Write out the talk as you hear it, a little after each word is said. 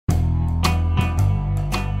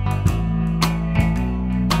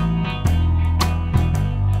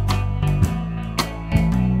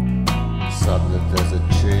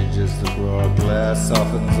hair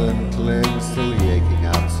softens and clings till the aching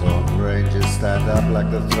Oudtshoorn ranges stand up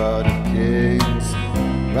like the throne of kings.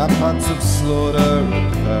 Ramparts of slaughter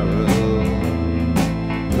and peril,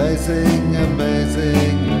 blazing,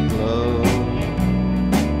 amazing, aglow.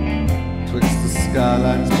 Twixt the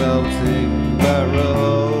skyline's belting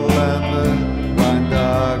beryl and the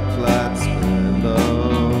wine-dark flats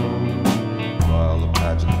below, while the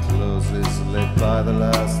pageant closes, lit by the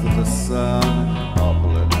last of the sun.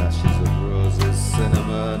 Opal and ashes of roses,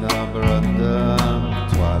 cinnamon, umber and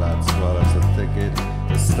twilight swallows the thicket.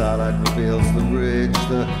 The starlight reveals the ridge,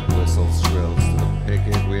 the whistle shrills to the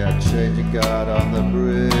picket. We are changing guard on the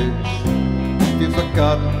bridge. You've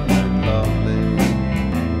forgotten and lonely,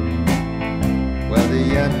 where the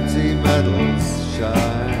empty medals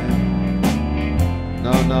shine.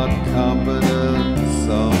 No, not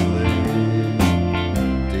combatants-only,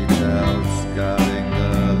 details guarding the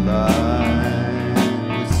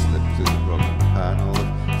line. We slip through the broken panel of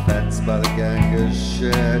fence by the gangers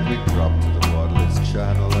shed. We drop to the waterless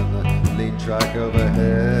channel and the lean track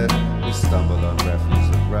overhead. We stumble on refuse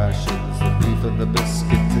and rations, the beef and the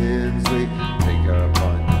biscuit tins. We take our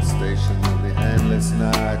appointed station and the endless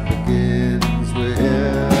night begins. We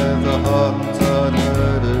hear the hot-ton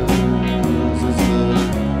herders as the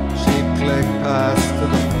sheep click past to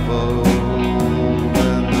the fold,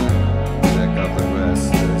 and the deck of the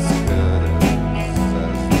restless girders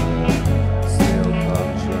as the steel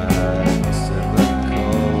contracts in the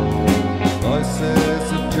cold. Voices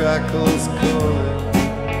of jackals calling,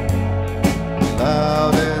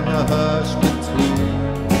 loud in the hush between,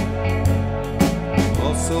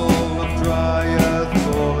 morsel of dry earth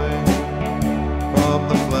falling from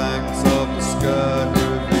the flanks of the skirt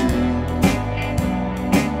ravine.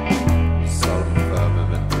 The sullen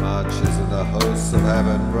firmament marches and the hosts of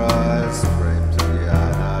heaven rise, framed to the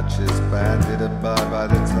iron arches, banded and barred by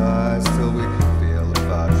the ties, till we feel the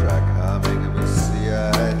far track humming and we see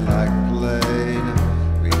ahead like plain.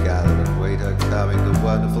 We gather and wait her coming, the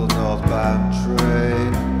wonderful northbound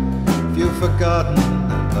train. If you've forgotten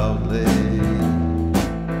and lonely,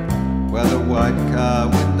 where the white car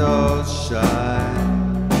windows shine.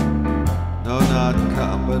 No, not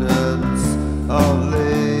combatants,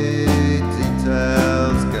 only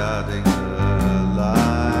details guarding the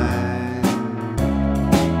line.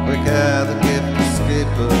 Quick air the gift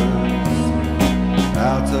escapers,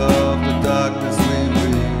 out of the darkness we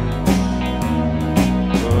reach,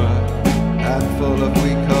 for a handful of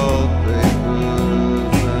weak old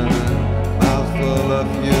papers and a mouthful of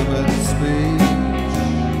human speech.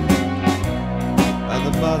 And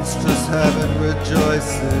the monstrous heaven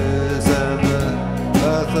rejoices and the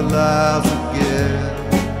earth allows a gift.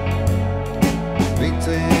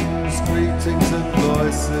 Meetings, greetings and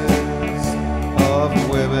voices of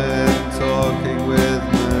women talking with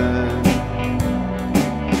men.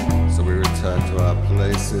 So we return to our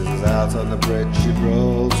places as out on the bridge she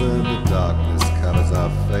rolls, and the darkness covers our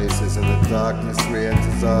faces and the darkness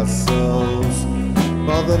re-enters our souls.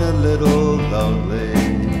 More than a little lonely,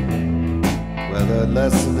 where the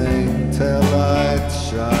lessening tail lights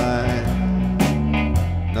shine.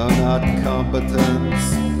 No, not competence,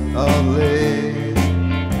 only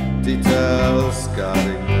details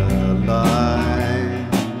guarding the line.